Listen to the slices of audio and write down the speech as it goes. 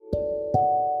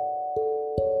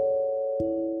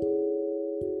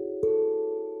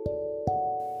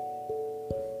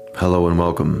Hello and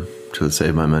welcome to the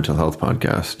Save My Mental Health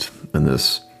podcast. And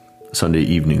this Sunday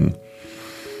evening,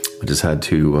 I just had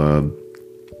to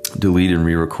delete and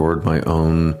re-record my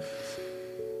own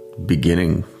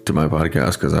beginning to my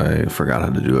podcast because I forgot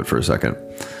how to do it for a second.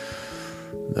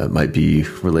 That might be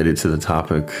related to the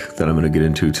topic that I'm going to get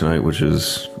into tonight, which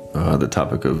is the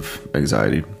topic of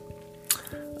anxiety.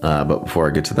 But before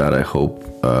I get to that, I hope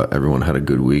everyone had a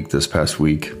good week this past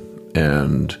week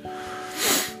and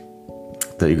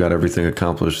that you got everything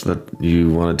accomplished that you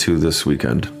wanted to this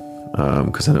weekend.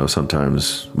 Because I know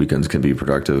sometimes weekends can be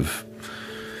productive.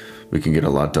 We can get a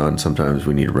lot done. Sometimes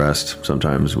we need rest.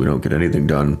 Sometimes we don't get anything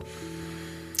done,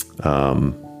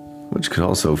 which can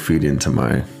also feed into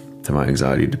my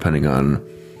anxiety depending on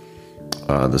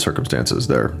the circumstances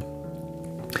there.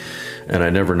 And I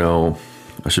never know.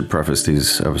 I should preface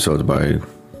these episodes by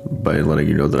letting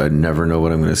you know that I never know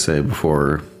what I'm going to say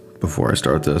before I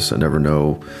start this. I never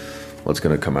know what's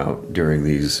going to come out during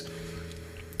these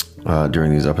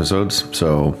episodes.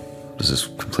 So this is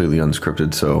completely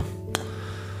unscripted. So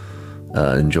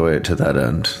enjoy it to that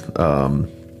end.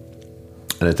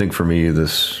 And I think for me,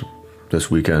 this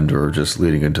weekend, or just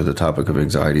leading into the topic of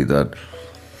anxiety, that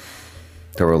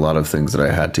there were a lot of things that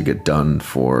I had to get done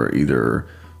for either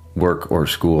work or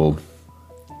school.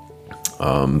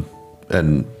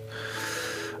 And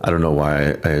I don't know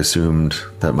why I assumed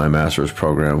that my master's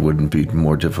program wouldn't be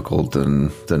more difficult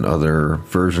than other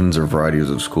versions or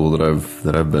varieties of school that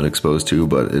I've been exposed to,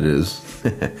 but it is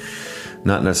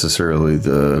not necessarily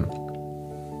the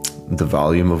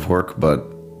volume of work, but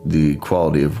the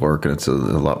quality of work, and it's a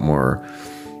lot more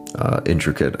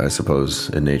intricate, I suppose,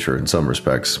 in nature in some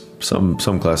respects. Some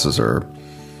classes are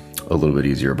a little bit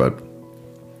easier, but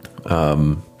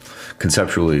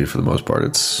conceptually, for the most part,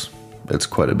 it's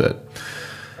quite a bit.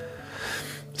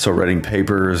 So writing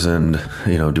papers and,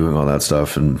 doing all that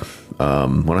stuff. And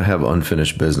when I have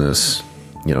unfinished business,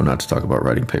 not to talk about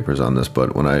writing papers on this,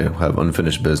 but when I have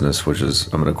unfinished business, which is,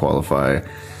 I'm going to qualify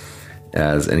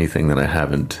as anything that I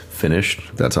haven't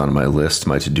finished, that's on my list,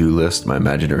 my to-do list, my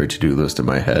imaginary to-do list in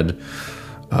my head,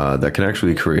 that can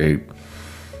actually create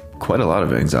quite a lot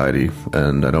of anxiety.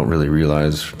 And I don't really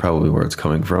realize probably where it's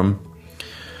coming from.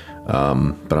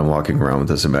 But I'm walking around with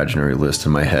this imaginary list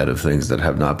in my head of things that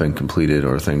have not been completed,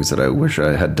 or things that I wish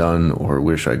I had done, or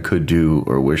wish I could do,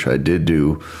 or wish I did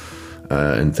do,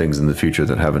 and things in the future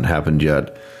that haven't happened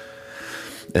yet,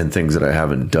 and things that I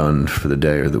haven't done for the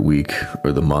day or the week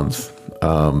or the month.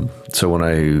 So when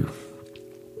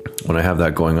I have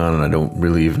that going on and I don't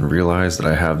really even realize that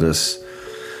I have this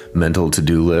mental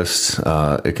to-do list,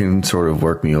 it can sort of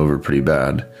work me over pretty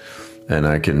bad. And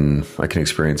I can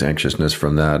experience anxiousness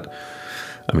from that.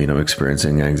 I mean, I'm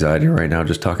experiencing anxiety right now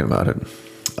just talking about it.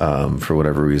 For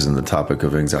whatever reason, the topic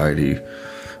of anxiety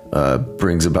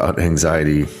brings about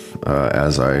anxiety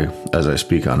as I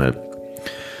speak on it.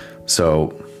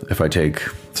 So if I take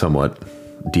somewhat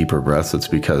deeper breaths, it's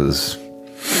because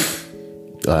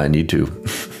I need to,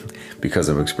 because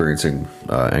I'm experiencing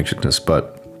anxiousness,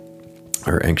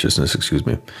 excuse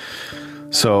me.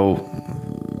 So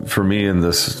for me,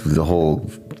 the whole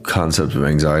concept of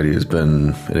anxiety has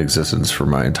been in existence for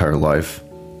my entire life,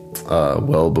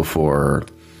 well before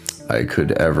I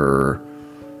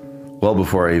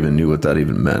even knew what that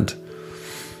even meant.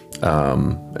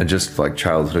 And just like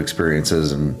childhood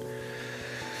experiences and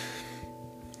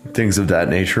things of that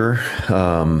nature.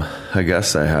 I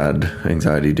guess I had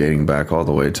anxiety dating back all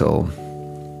the way till,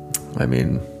 I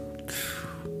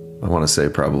want to say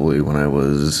probably when I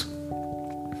was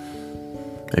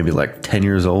maybe like 10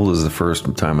 years old is the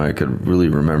first time I could really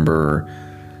remember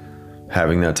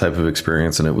having that type of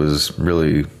experience. And it was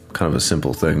really kind of a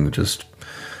simple thing, just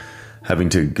having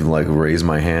to like raise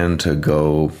my hand to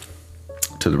go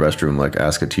to the restroom, like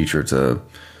ask a teacher to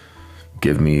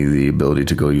give me the ability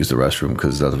to go use the restroom,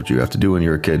 because that's what you have to do when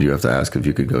you're a kid. You have to ask if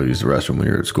you could go use the restroom when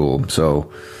you're at school. So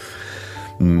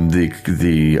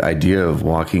the idea of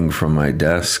walking from my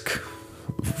desk,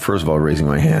 first of all, raising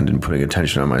my hand and putting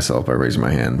attention on myself by raising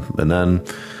my hand, and then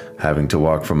having to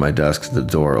walk from my desk to the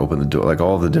door, open the door, like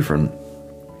all the different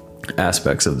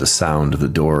aspects of the sound of the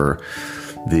door,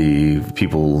 the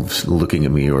people looking at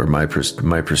me, or my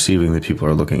perceiving that people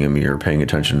are looking at me or paying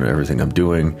attention to everything I'm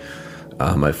doing,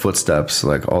 my footsteps,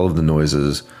 like all of the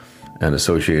noises and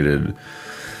associated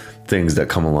things that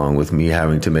come along with me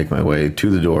having to make my way to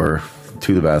the door,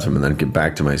 to the bathroom, and then get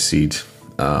back to my seat,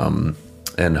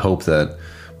 and hope that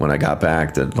when I got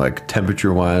back that, like,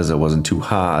 temperature wise, I wasn't too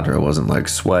hot, or I wasn't like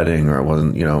sweating, or I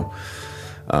wasn't,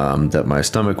 that my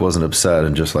stomach wasn't upset,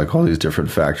 and just like all these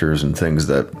different factors and things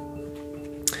that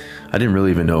I didn't really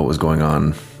even know what was going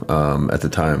on at the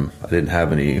time. I didn't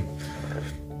have any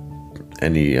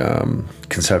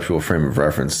conceptual frame of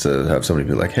reference to have somebody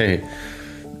be like, hey,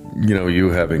 you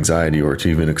have anxiety, or to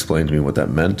even explain to me what that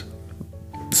meant.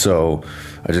 So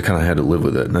I just kind of had to live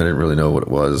with it, and I didn't really know what it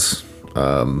was,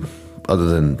 other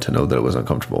than to know that it was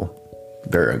uncomfortable,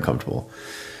 very uncomfortable.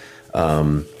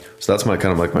 So that's my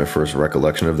first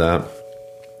recollection of that,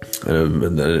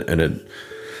 and it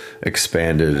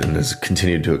expanded and has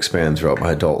continued to expand throughout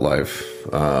my adult life.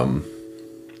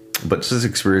 But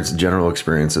just general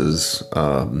experiences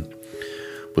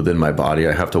within my body.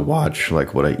 I have to watch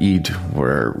like what I eat,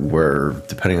 where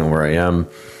depending on where I am,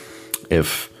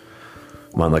 if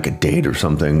I'm on like a date or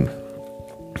something,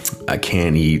 I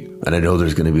can't eat, and I know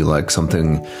there's going to be like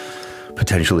something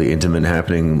potentially intimate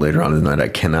happening later on in the night. I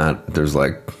cannot. There's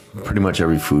like pretty much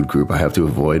every food group I have to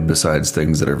avoid, besides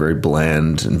things that are very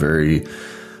bland and very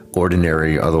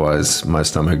ordinary. Otherwise, my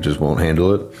stomach just won't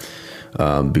handle it,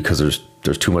 because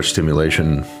there's too much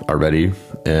stimulation already,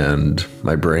 and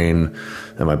my brain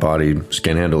and my body just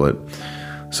can't handle it.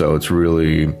 So it's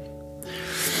really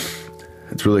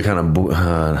kind of,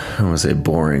 I don't want to say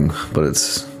boring, but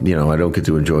it's, I don't get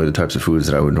to enjoy the types of foods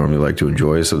that I would normally like to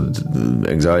enjoy. So the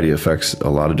anxiety affects a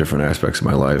lot of different aspects of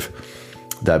my life,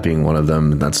 that being one of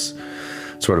them. And that's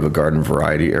sort of a garden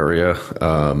variety area.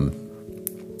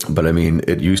 But I mean,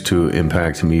 it used to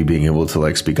impact me being able to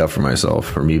like speak up for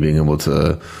myself, or me being able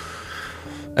to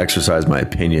exercise my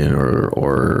opinion,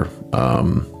 or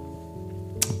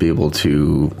be able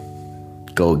to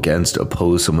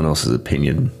oppose someone else's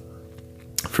opinion.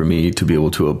 For me to be able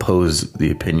to oppose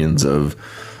the opinions of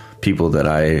people that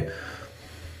I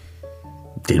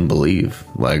didn't believe.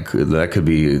 Like, that could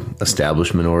be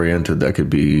establishment oriented, that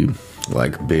could be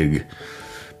like big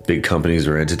companies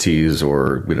or entities,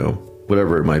 or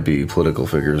whatever it might be, political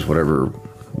figures, whatever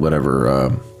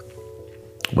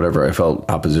I felt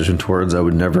opposition towards, I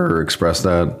would never express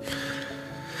that.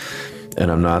 And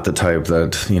I'm not the type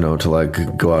that, to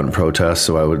like go out and protest.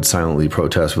 So I would silently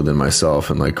protest within myself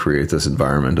and like create this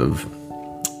environment of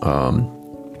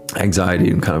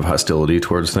anxiety and kind of hostility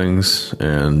towards things.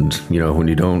 And, when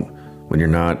you're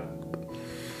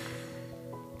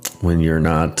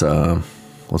not,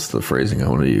 what's the phrasing I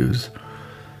want to use?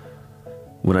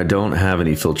 When I don't have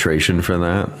any filtration for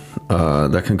that,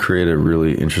 that can create a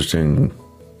really interesting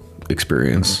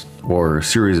experience, or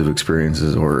series of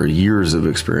experiences, or years of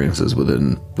experiences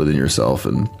within yourself.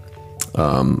 And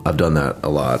I've done that a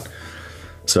lot.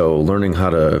 So learning how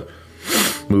to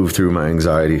move through my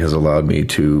anxiety has allowed me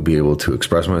to be able to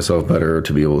express myself better,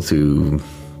 to be able to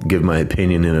give my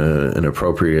opinion in an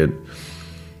appropriate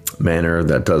manner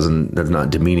that's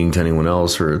not demeaning to anyone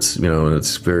else, or it's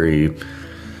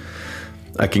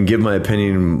I can give my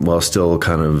opinion while still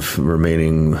kind of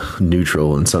remaining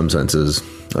neutral in some senses.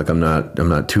 Like, I'm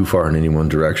not too far in any one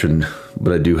direction,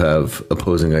 but I do have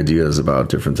opposing ideas about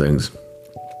different things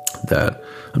that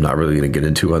I'm not really going to get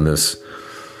into on this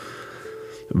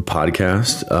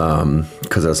podcast,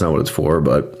 because that's not what it's for.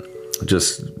 But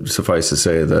just suffice to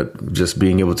say that just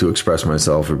being able to express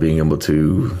myself, or being able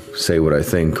to say what I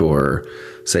think, or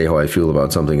say how I feel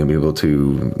about something, and be able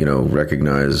to,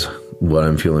 recognize what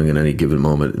I'm feeling in any given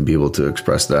moment, and be able to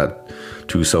express that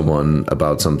to someone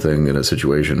about something in a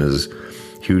situation, is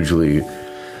hugely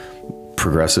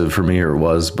progressive for me, or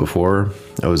was before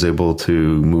I was able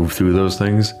to move through those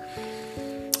things.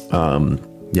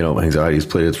 Anxiety has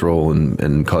played its role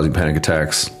in causing panic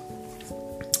attacks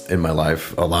in my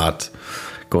life a lot.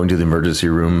 Going to the emergency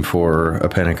room for a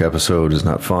panic episode is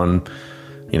not fun.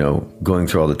 Going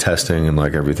through all the testing and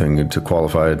like everything to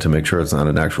qualify it, to make sure it's not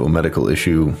an actual medical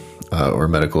issue or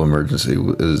medical emergency,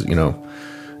 is,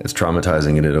 it's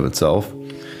traumatizing in and of itself.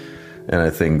 And I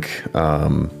think,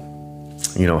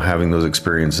 having those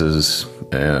experiences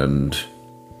and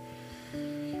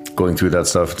going through that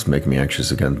stuff, it's making me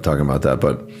anxious again, talking about that.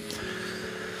 But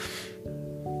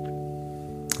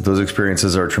those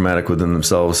experiences are traumatic within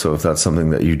themselves. So if that's something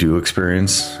that you do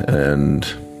experience, and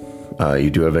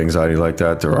you do have anxiety like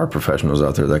that, there are professionals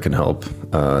out there that can help.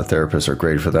 Therapists are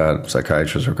great for that.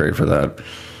 Psychiatrists are great for that.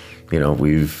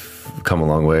 We've come a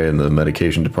long way in the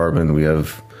medication department.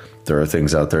 There are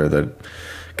things out there that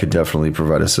could definitely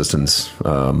provide assistance.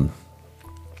 And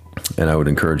I would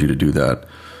encourage you to do that.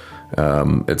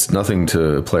 It's nothing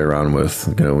to play around with.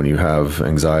 When you have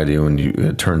anxiety,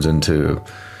 it turns into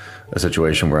a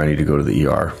situation where I need to go to the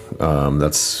ER.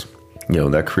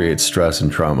 That creates stress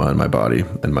and trauma in my body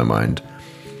and my mind.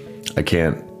 I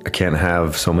can't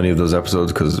have so many of those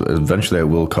episodes, because eventually I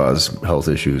will cause health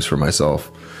issues for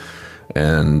myself.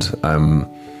 And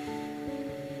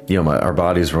our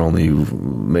bodies were only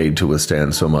made to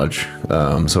withstand so much.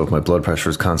 So if my blood pressure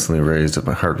is constantly raised, if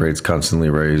my heart rate's constantly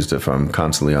raised, if I'm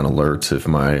constantly on alert, if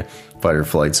my fight or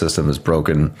flight system is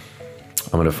broken,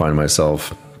 I'm going to find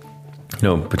myself,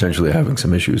 potentially having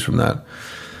some issues from that,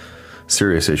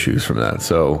 serious issues from that.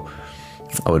 So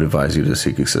I would advise you to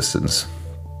seek assistance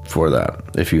for that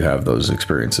if you have those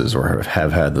experiences or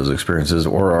have had those experiences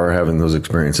or are having those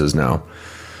experiences now.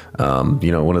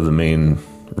 One of the main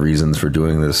reasons for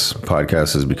doing this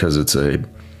podcast is because it's a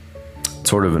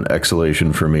sort of an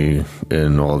exhalation for me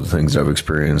in all the things I've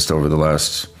experienced over the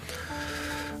last,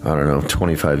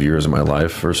 25 years of my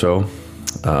life or so.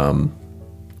 And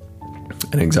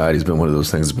anxiety has been one of those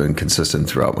things that's been consistent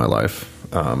throughout my life.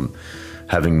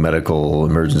 Having medical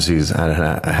emergencies, I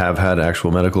have had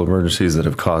actual medical emergencies that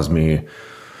have caused the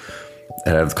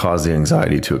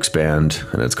anxiety to expand,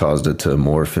 and it's caused it to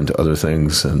morph into other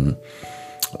things, and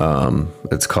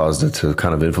it's caused it to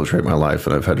kind of infiltrate my life,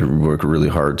 and I've had to work really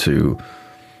hard to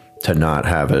not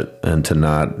have it and to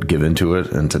not give into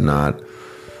it and to not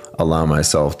allow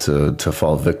myself to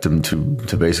fall victim to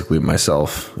basically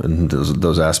myself and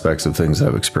those aspects of things that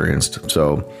I've experienced.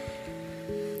 So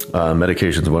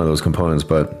medication is one of those components,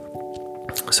 but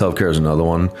self-care is another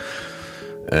one.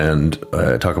 And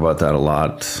I talk about that a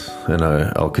lot, and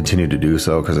I'll continue to do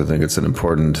so because I think it's an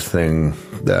important thing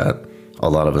that a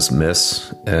lot of us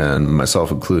miss, and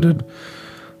myself included.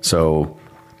 So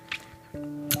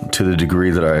to the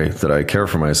degree that I care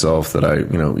for myself, that I,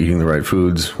 eating the right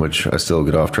foods, which I still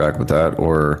get off track with that,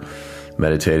 or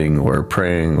meditating or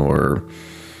praying or,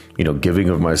 giving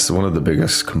of one of the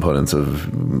biggest components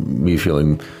of me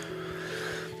feeling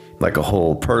like a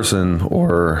whole person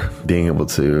or being able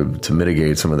to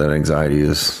mitigate some of that anxiety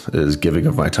is giving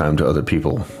of my time to other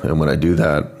people. And when I do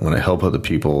that, when I help other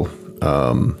people,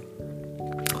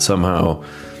 somehow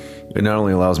it not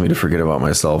only allows me to forget about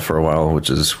myself for a while,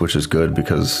 which is good,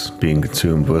 because being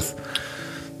consumed with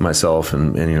myself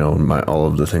and all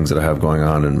of the things that I have going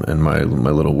on in my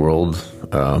little world,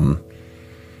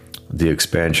 the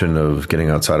expansion of getting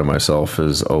outside of myself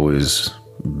has always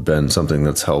been something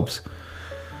that's helped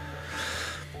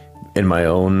in my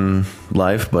own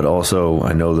life, but also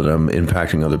I know that I'm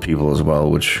impacting other people as well,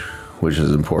 which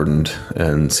is important.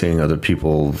 And seeing other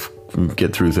people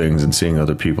get through things and seeing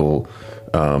other people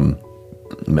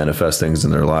manifest things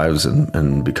in their lives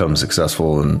and become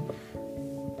successful and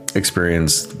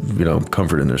experience,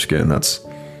 comfort in their skin. That's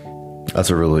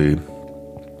a really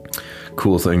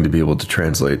cool thing to be able to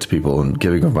translate to people. And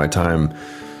giving of my time,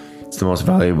 it's the most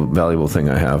valuable thing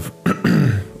I have.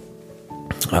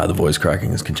 The voice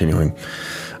cracking is continuing.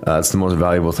 It's the most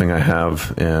valuable thing I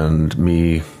have, and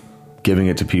me giving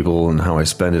it to people and how I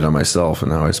spend it on myself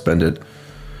and how I spend it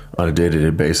on a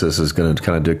day-to-day basis is going to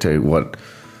kind of dictate what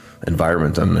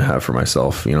environment I'm going to have for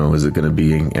myself. Is it going to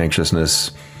be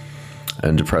anxiousness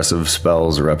and depressive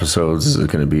spells or episodes? Is it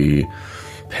going to be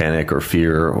panic or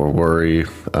fear or worry?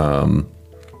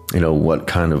 What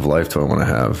kind of life do I want to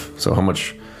have? So how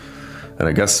much, and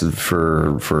I guess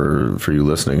for you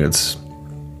listening, it's,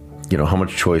 how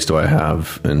much choice do I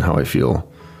have in how I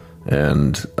feel?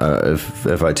 And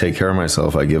if I take care of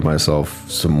myself, I give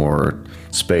myself some more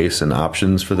space and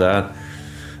options for that.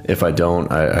 If I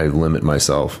don't, I limit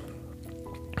myself.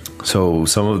 So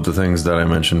some of the things that I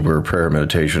mentioned were prayer,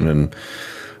 meditation, and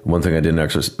one thing that I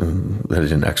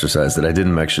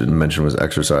didn't mention was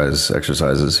exercise.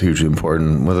 Exercise is hugely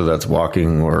important, whether that's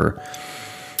walking or,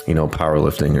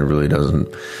 powerlifting. It really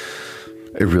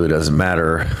doesn't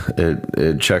matter.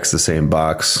 It checks the same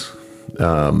box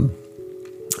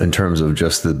in terms of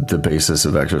just the basis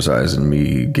of exercise and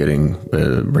me getting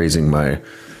raising my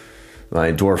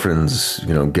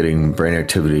endorphins, getting brain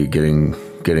activity,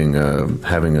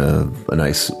 having a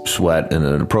nice sweat in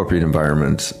an appropriate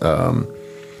environment.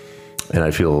 And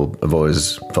I've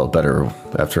always felt better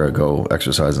after I go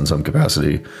exercise in some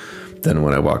capacity than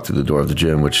when I walk through the door of the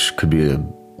gym, which could be a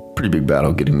pretty big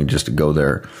battle getting me just to go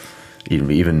there.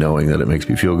 Even knowing that it makes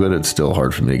me feel good, it's still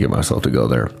hard for me to get myself to go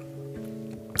there.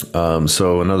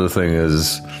 So another thing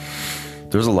is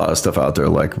there's a lot of stuff out there,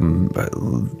 like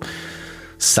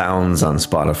sounds on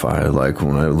Spotify. Like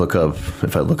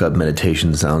if I look up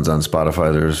meditation sounds on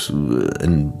Spotify, there's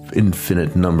an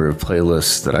infinite number of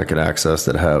playlists that I could access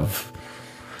that have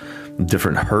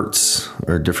different hertz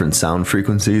or different sound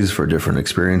frequencies for different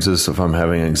experiences. So if I'm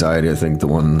having anxiety, I think the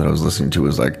one that I was listening to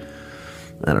was like,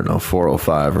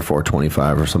 405 or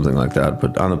 425 or something like that.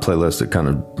 But on the playlist,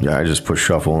 I just push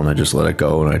shuffle and I just let it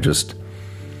go. And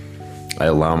I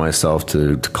allow myself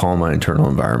to calm my internal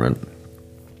environment.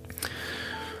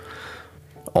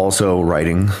 Also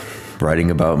writing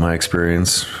writing about my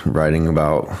experience, writing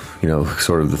about,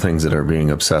 sort of the things that are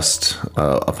being obsessed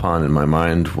upon in my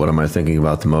mind. What am I thinking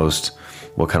about the most?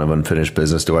 What kind of unfinished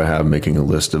business do I have? Making a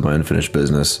list of my unfinished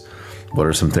business. What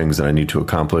are some things that I need to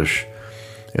accomplish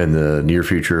in the near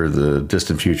future, the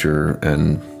distant future,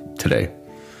 and today?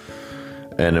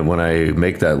 And when I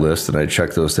make that list and I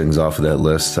check those things off of that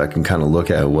list, I can kind of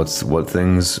look at what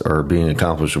things are being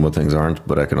accomplished and what things aren't.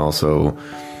 But I can also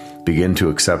begin to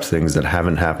accept things that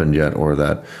haven't happened yet, or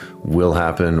that will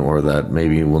happen, or that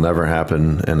maybe will never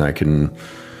happen, and I can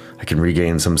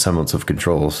regain some semblance of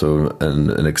control. So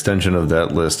an extension of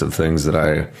that list of things that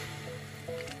I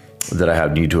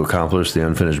need to accomplish, the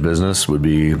unfinished business, would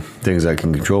be things I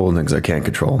can control and things I can't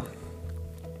control.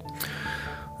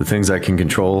 The things I can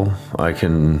control, I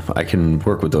can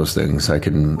work with those things. I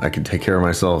can take care of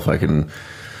myself. I can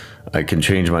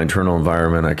change my internal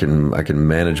environment. I can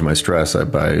manage my stress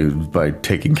by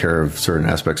taking care of certain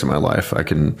aspects of my life. I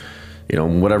can,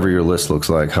 whatever your list looks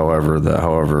like,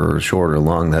 however short or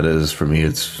long that is, for me,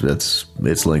 it's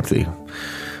lengthy.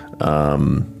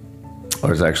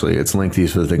 Or it's lengthy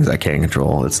for the things I can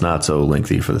control. It's not so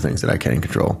lengthy for the things that I can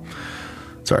control.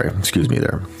 Sorry, excuse me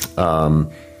there.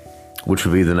 Which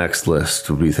would be the next list,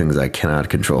 would be things I cannot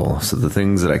control. So the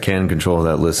things that I can control,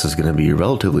 that list is going to be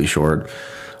relatively short,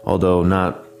 although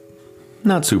not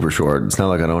super short. It's not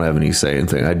like I don't have any say in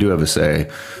things. I do have a say.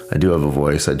 I do have a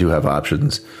voice. I do have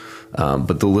options.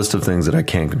 But the list of things that I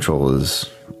can't control is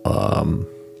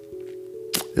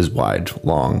wide,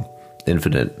 long,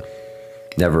 infinite,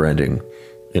 never ending,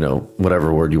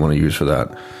 whatever word you want to use for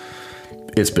that.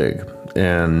 It's big.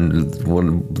 And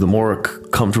the more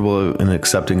comfortable and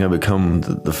accepting I become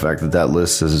the fact that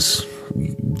list is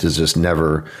just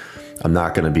never, I'm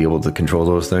not going to be able to control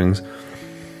those things,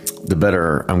 the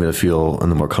better I'm going to feel and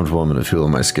the more comfortable I'm going to feel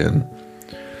in my skin.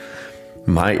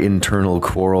 My internal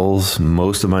quarrels,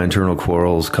 most of my internal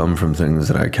quarrels come from things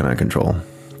that I cannot control.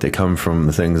 They come from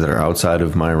the things that are outside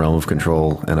of my realm of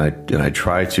control, and I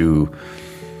try to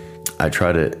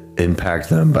impact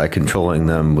them by controlling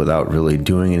them without really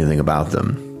doing anything about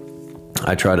them.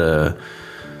 I try to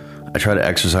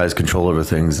exercise control over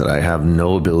things that I have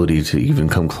no ability to even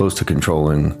come close to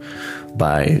controlling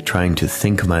by trying to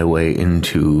think my way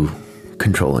into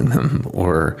controlling them,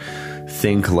 or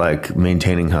think like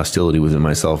maintaining hostility within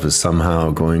myself is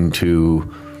somehow going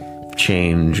to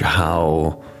change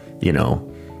how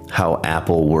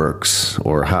Apple works,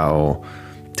 or how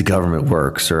the government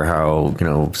works, or how,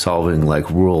 solving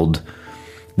like world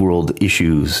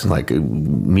issues, like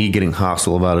me getting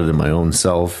hostile about it in my own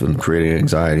self and creating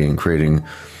anxiety and creating,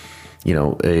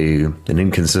 an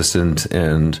inconsistent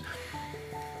and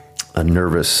a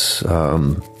nervous,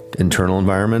 internal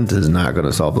environment is not going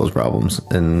to solve those problems.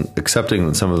 And accepting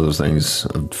that some of those things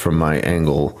from my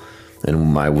angle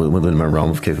and within my realm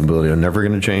of capability are never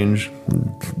going to change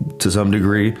to some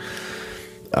degree.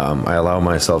 I allow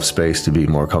myself space to be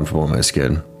more comfortable in my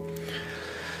skin.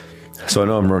 So I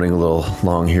know I'm running a little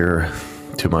long here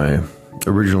to my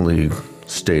originally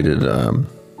stated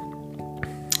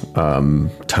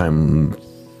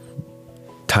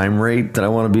time rate that I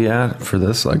want to be at for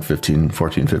this, like 15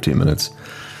 minutes.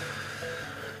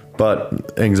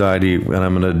 But anxiety, and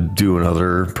I'm going to do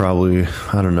another probably,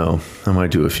 I don't know, I might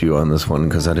do a few on this one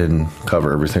because I didn't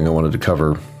cover everything I wanted to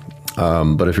cover.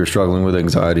 But if you're struggling with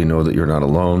anxiety, know that you're not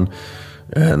alone,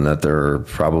 and that there are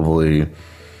probably,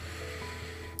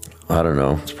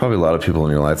 there's probably a lot of people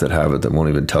in your life that have it that won't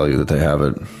even tell you that they have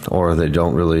it, or they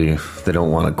don't want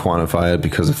to quantify it,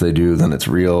 because if they do, then it's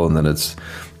real, and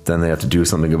then they have to do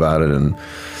something about it. And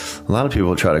a lot of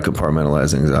people try to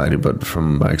compartmentalize anxiety, but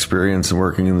from my experience and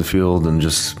working in the field and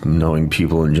just knowing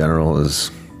people in general, I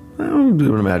would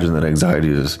imagine that anxiety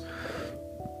is,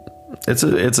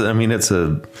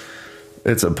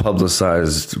 it's a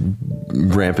publicized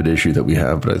rampant issue that we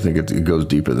have, but I think it goes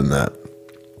deeper than that.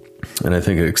 And I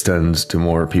think it extends to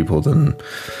more people than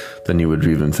you would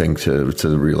even think to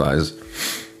realize.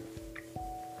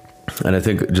 And I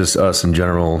think just us in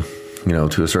general,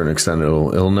 to a certain extent,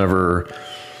 we'll never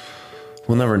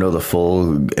know the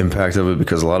full impact of it,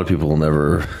 because a lot of people will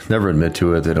never admit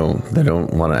to it. They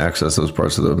don't want to access those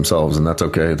parts of themselves, and that's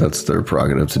okay. That's their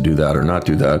prerogative to do that or not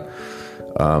do that.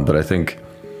 But I think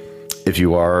if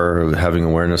you are having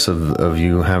awareness of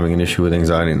you having an issue with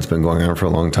anxiety and it's been going on for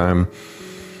a long time,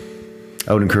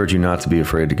 I would encourage you not to be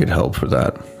afraid to get help for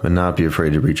that, and not be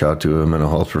afraid to reach out to a mental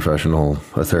health professional,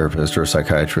 a therapist, or a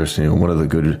psychiatrist. One of the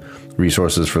good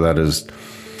resources for that is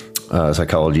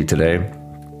Psychology Today.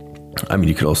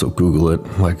 You could also Google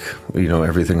it, like,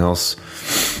 everything else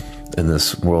in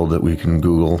this world that we can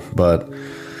Google. But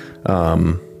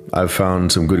I've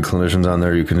found some good clinicians on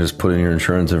there. You can just put in your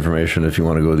insurance information if you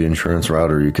want to go the insurance route,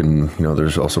 or you can,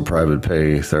 there's also private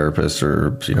pay therapists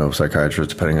or,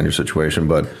 psychiatrists, depending on your situation.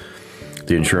 But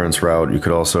the insurance route, you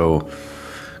could also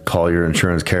call your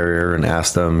insurance carrier and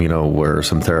ask them, where are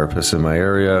some therapists in my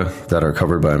area that are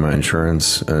covered by my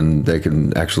insurance, and they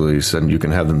can actually you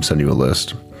can have them send you a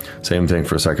list. Same thing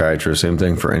for a psychiatrist, same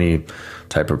thing for any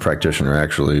type of practitioner,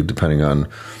 actually, depending on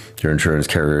your insurance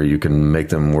carrier. You can make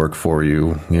them work for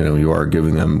you. You are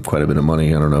giving them quite a bit of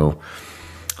money. I don't know.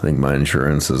 I think my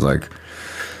insurance is like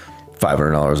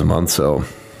 $500 a month. So,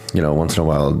 once in a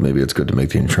while, maybe it's good to make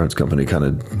the insurance company kind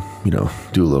of,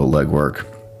 do a little legwork.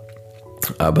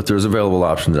 But there's available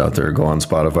options out there. Go on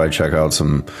Spotify, check out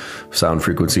some sound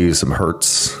frequencies, some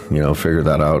hertz, figure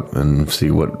that out and see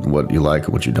what you like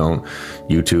and what you don't.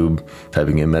 YouTube,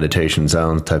 typing in meditation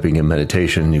sounds, typing in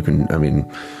meditation, you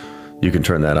can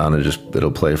turn that on and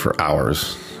it'll play for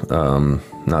hours.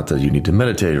 Not that you need to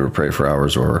meditate or pray for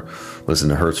hours or listen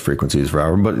to hertz frequencies for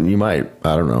hours, but you might,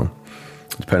 I don't know,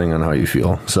 depending on how you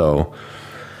feel. So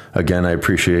again, I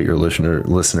appreciate your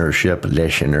listenership.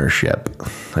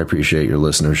 I appreciate your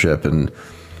listenership, and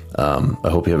I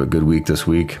hope you have a good week this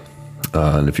week.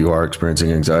 And if you are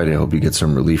experiencing anxiety, I hope you get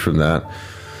some relief from that.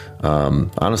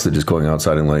 Honestly, just going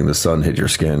outside and letting the sun hit your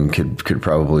skin could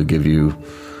probably give you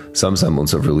some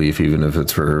semblance of relief, even if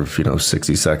it's for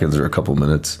 60 seconds or a couple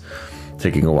minutes.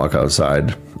 Taking a walk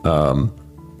outside,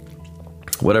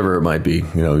 whatever it might be.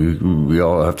 We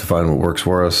all have to find what works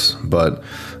for us, but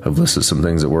I've listed some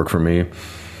things that work for me,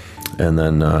 and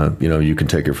then you can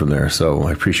take it from there. So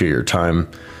I appreciate your time,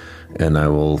 and I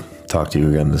will talk to you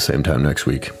again the same time next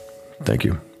week. Thank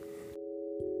you.